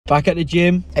Back at the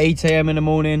gym, 8 AM in the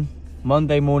morning,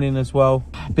 Monday morning as well.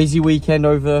 Busy weekend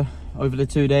over the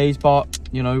 2 days, but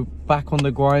you know, back on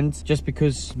the grind. Just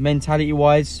because mentality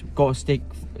wise, gotta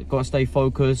stay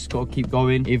focused, gotta keep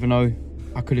going, even though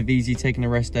I could have easily taken a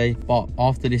rest day. But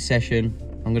after this session,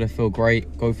 I'm gonna feel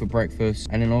great, go for breakfast,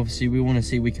 and then obviously we want to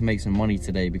see if we can make some money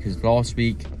today, because last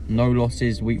week no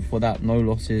losses, week before that no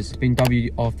losses. It's been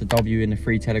W after W in the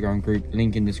free Telegram group,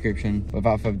 link in description.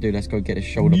 Without further ado, let's go get a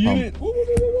shoulder pump.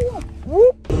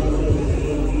 Whoop.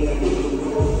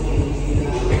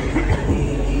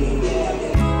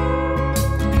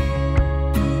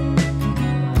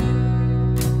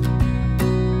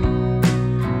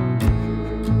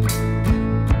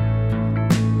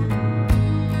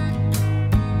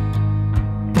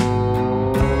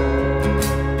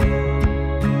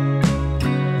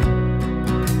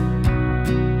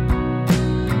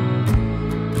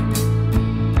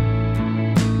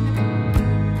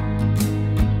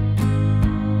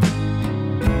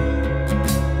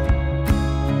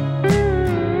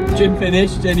 Gym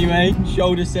finished anyway,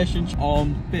 shoulder session,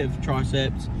 arm, bit of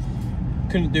triceps,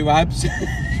 couldn't do abs.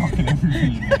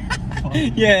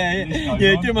 yeah,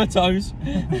 do my toes.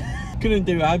 Couldn't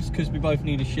do abs because we both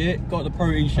need a shit. Got the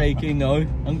protein shake in though.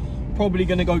 I'm probably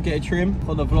gonna go get a trim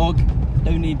for the vlog.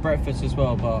 Don't need breakfast as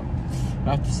well, but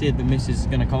I have to see if the missus is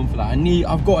gonna come for that.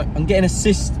 I'm getting a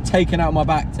cyst taken out of my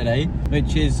back today,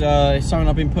 which is something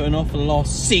I've been putting off for the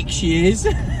last 6 years.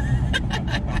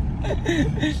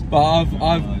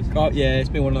 But yeah, it's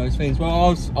been one of those things. Well, I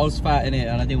was fat in it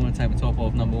and I didn't want to take my top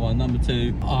off, number one. Number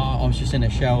two, I was just in a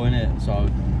shell in it, so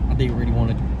I didn't really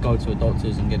want to go to a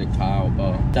doctor's and get it cut out.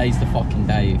 But today's the fucking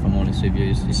day, if I'm honest with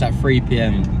you. It's at 3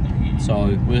 PM,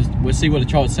 so we'll see what the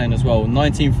chart's saying as well.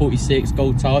 1946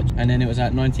 gold touch, and then it was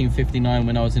at 1959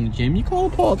 when I was in the gym. You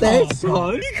can't park this,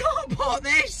 son. You can't park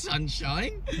this,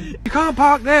 sunshine. You can't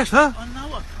park this, huh? I know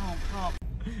I can't park.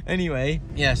 Anyway,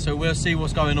 yeah, so we'll see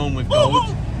what's going on with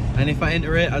gold. And if I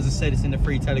enter it, as I said, it's in the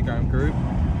free Telegram group.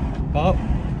 But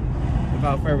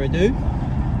without further ado,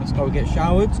 let's go get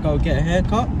showered, let's go get a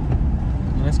haircut,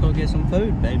 and let's go get some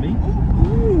food, baby.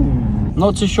 Ooh.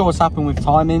 Not too sure what's happened with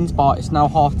timings, but it's now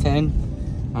 10:30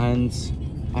 and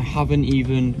I haven't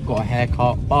even got a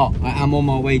haircut, but I am on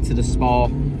my way to the spa.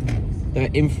 The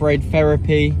infrared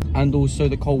therapy and also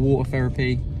the cold water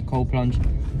therapy, the cold plunge.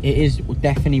 It is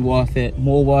definitely worth it,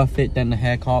 more worth it than the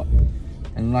haircut.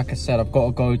 And like I said, I've got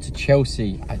to go to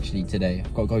Chelsea actually today.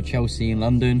 I've got to go to Chelsea in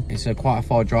London. It's quite a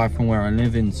far drive from where I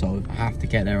live in, so I have to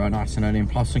get there nice and early. And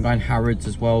plus I'm going Harrods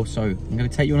as well, so I'm going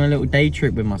to take you on a little day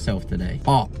trip with myself today.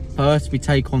 But first we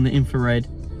take on the infrared,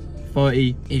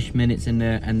 30-ish minutes in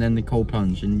there, and then the cold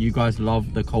plunge. And you guys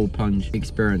love the cold plunge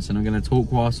experience, and I'm going to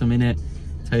talk whilst I'm in it,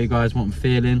 tell you guys what I'm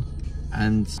feeling.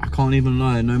 And I can't even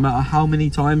lie, no matter how many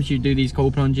times you do these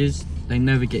cold plunges, they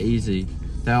never get easy.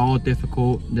 They are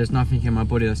difficult. There's nothing in my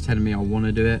body that's telling me I want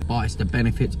to do it, but it's the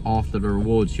benefits after the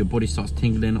rewards. Your body starts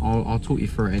tingling. I'll talk you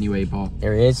through it anyway. But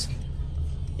there he is.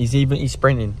 He's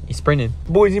sprinting. The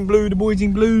boys in blue, the boys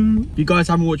in blue. If you guys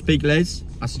haven't watched Big Les,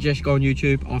 I suggest you go on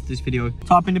YouTube after this video,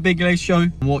 type in the Big Les show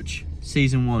and watch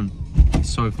season 1. It's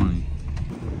so funny.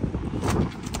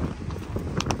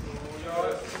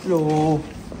 Hello.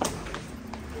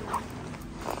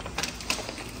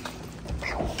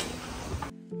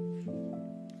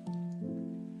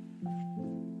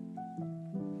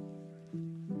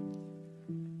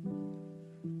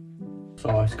 So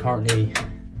it's currently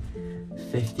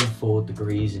 54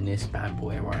 degrees in this bad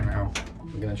boy right now.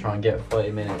 I'm gonna try and get 30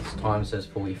 minutes. Time says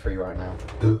 43 right now.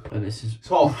 And this is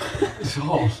hot. It's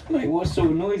hot. Mate, what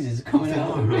sort of noises are coming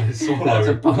out? That was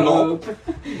a burp.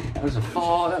 That was a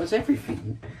fart. That was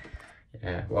everything.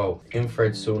 Yeah, well,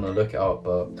 infrared sauna, look it up,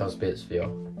 but does bits for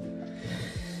you.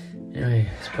 Anyway,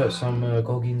 let's put some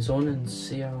goggins on and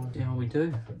see how we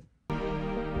do.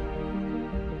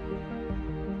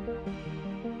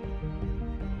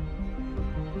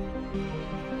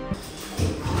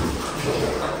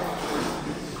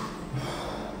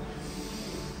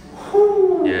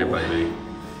 Yeah, baby.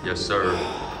 Yes, sir.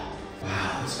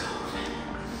 Wow, it's cold.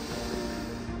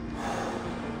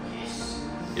 Yes.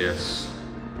 Yes.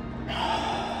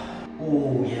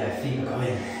 Oh, yeah, feet are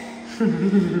going.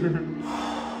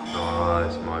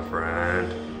 Nice, my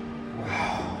friend.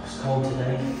 Wow, it's cold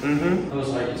today. Feels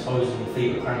like your toes and your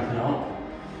feet are cramping up.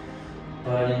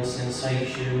 Burning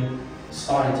sensation.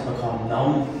 Starting to become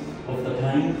numb of the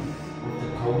pain, of the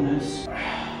coldness.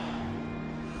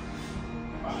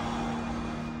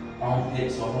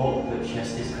 Armpits are hot, but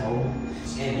chest is cold.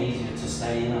 It's getting easier to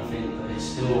stay in, I think, but it's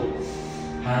still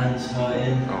hands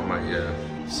hurting. Oh, mate,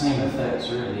 yeah. Same effects,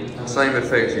 really. Same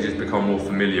effects, you just become more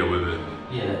familiar with it.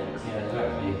 Yeah,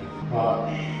 exactly.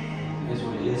 But is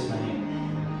what it is, mate.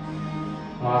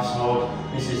 Life's hard.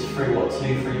 This is 3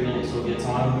 minutes of your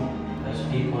time. There's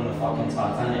people in the fucking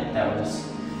Titanic that was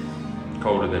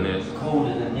Colder than this.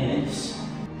 colder than this.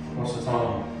 What's the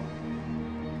time?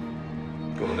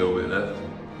 Got a little bit left.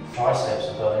 Triceps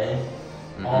are burning.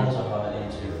 Arms are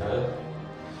hurting too fair.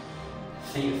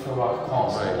 Feet feel like I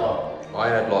can't stand up. I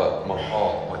had like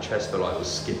my chest felt like it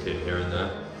was skipping here and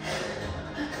there.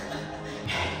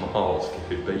 My heart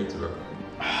skipping beats, bro.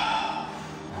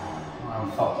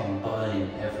 I'm fucking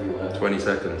burning everywhere. 20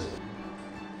 seconds.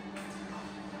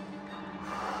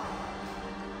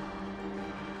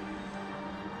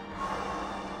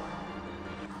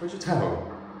 Where's your towel?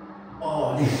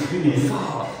 Oh, this is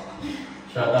fuck.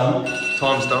 Shut down.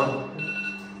 Time's done.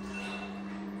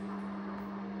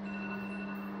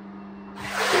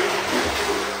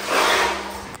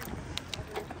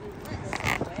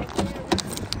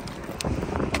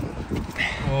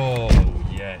 Oh,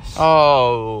 yes.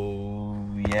 Oh,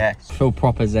 yes. Feel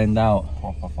proper zenned out.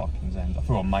 Proper fucking zen. I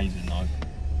feel amazing though.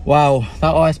 Wow,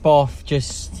 that ice bath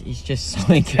is just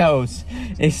something else.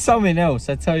 It's something else,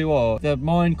 I tell you what. The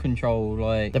mind control,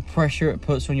 like the pressure it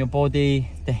puts on your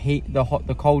body, the heat,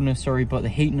 the coldness, sorry, but the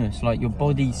heatness, like your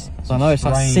body's, I know it's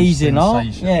like seizing up.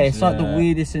 Yeah, it's like the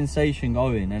weirdest sensation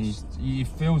going, and it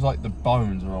feels like the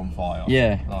bones are on fire.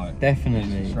 yeah, like,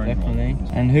 definitely.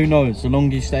 And who knows, the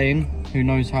longer you stay in, who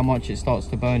knows how much it starts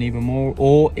to burn even more,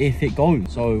 or if it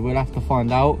goes. So we'll have to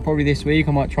find out. Probably this week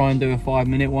I might try and do a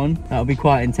 5-minute one. That'll be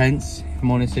quite intense, if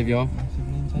I'm honest with you.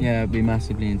 Yeah, it'll be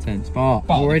massively intense. But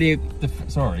already the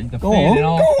feeling after. Go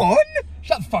on.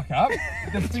 Shut the fuck up.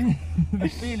 the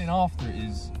feeling after it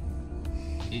is,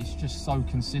 it's just so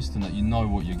consistent that you know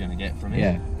what you're going to get from it.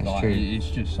 Yeah, that's like, true. It's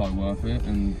just so worth it,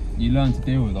 and you learn to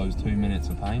deal with those 2 minutes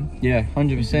of pain. Yeah,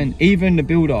 100%. Even the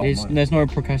build up, there's no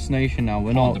procrastination now.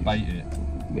 We're not debate it.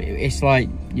 It's like,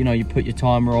 you know, you put your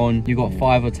timer on, you got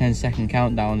 5 or 10 second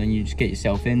countdown, and you just get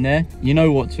yourself in there. You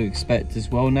know what to expect as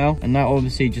well now, and that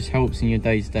obviously just helps in your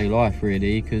day-to-day life,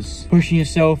 really, because pushing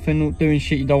yourself and doing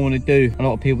shit you don't want to do, a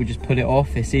lot of people just put it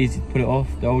off. It's easy to put it off.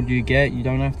 The older you get, you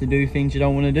don't have to do things you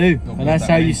don't want to do, and that's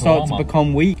how you start to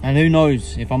become weak. And who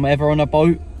knows, if I'm ever on a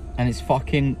boat and it's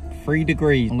fucking 3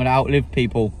 degrees, I'm gonna outlive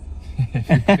people.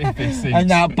 And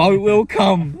that boat will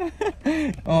come.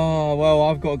 Oh well,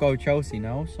 I've got to go to Chelsea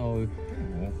now, so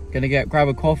gonna grab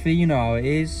a coffee. You know how it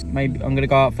is. Maybe I'm gonna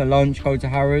go out for lunch, go to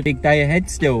Harrods. Big day ahead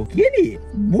still. Get it,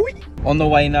 boy. On the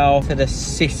way now to the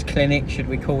cis clinic, should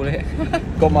we call it.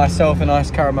 Got myself a nice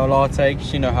caramel latte,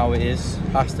 because you know how it is.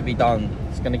 Has to be done.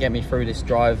 It's gonna get me through this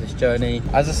drive, this journey.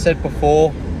 As I said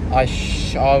before, I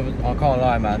can't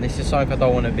lie, man. This is something I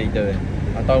don't want to be doing.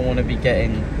 I don't want to be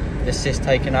getting the cyst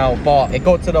taken out, but it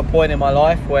got to the point in my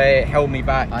life where it held me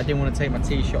back. I didn't want to take my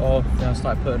t-shirt off, then I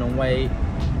started putting on weight,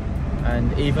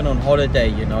 and even on holiday,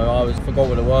 you know, I forgot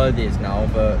what the word is now,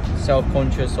 but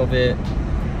self-conscious of it.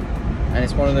 And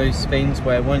it's one of those things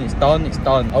where when it's done, it's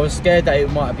done. I was scared that it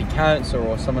might be cancer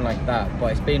or something like that,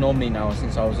 but it's been on me now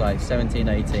since I was like 17,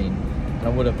 18, and I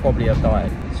would have probably have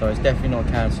died. So it's definitely not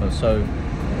cancer, so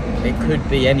it could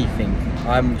be anything.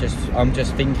 I'm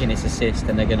just thinking it's a cyst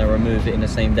and they're gonna remove it in the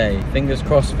same day. Fingers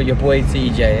crossed for your boy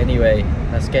TJ. Anyway,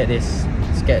 let's get this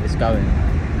going.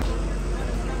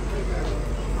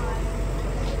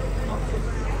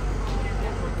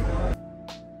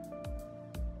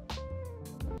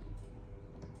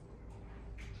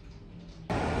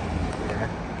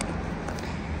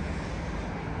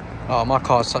 Oh, my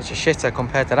car's such a shitter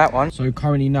compared to that one. So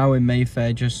currently now in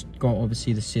Mayfair, just got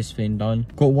obviously the cyst thing done.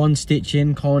 Got 1 stitch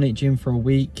in, can't itch in for a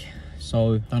week.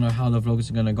 So don't know how the vlogs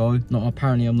are gonna go.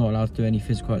 Apparently I'm not allowed to do any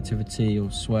physical activity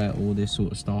or sweat, all this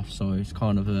sort of stuff. So it's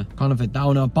kind of a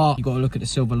downer, but you gotta look at the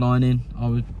silver lining. I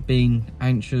was being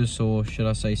anxious, or should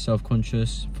I say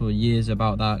self-conscious, for years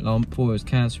about that lump. Thought it was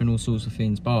cancer and all sorts of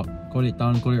things, but got it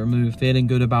done, got it removed. Feeling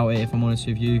good about it, if I'm honest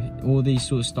with you. All these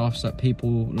sort of stuffs that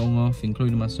people long off,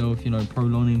 including myself, you know,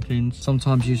 prolonging things.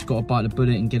 Sometimes you just gotta bite the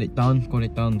bullet and get it done. Got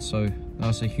it done, so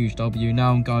that's a huge W.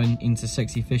 Now I'm going into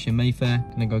Sexy Fish in Mayfair.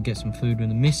 Gonna go get some food with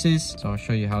the missus. So I'll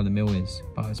show you how the meal is.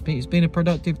 But it's been a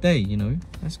productive day, you know.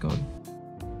 Let's go.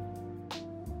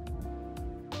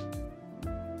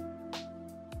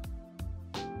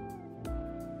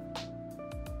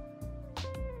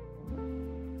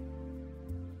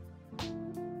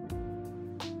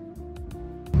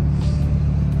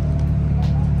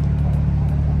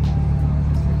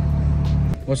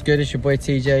 What's good, it's your boy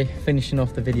TJ, finishing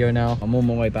off the video now. I'm on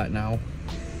my way back now.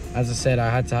 As I said, I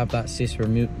had to have that cyst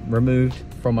removed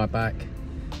from my back.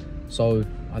 So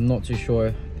I'm not too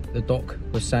sure. The doc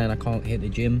was saying I can't hit the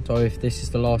gym. So if this is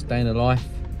the last day in the life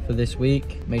for for this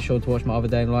week. Make sure to watch my other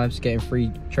day in lives, getting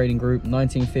free trading group.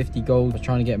 1950 gold, I was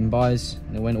trying to get in buys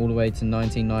and it went all the way to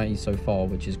 1990 so far,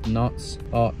 which is nuts.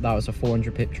 But that was a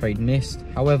 400 pip trade missed.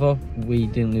 However, we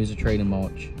didn't lose a trade in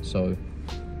March, so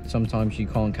sometimes you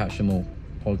can't catch them all.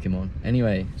 Pokemon.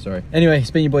 Anyway,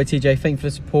 it's been your boy TJ. Thank you for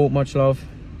the support, much love.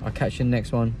 I'll catch you in the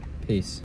next one. Peace.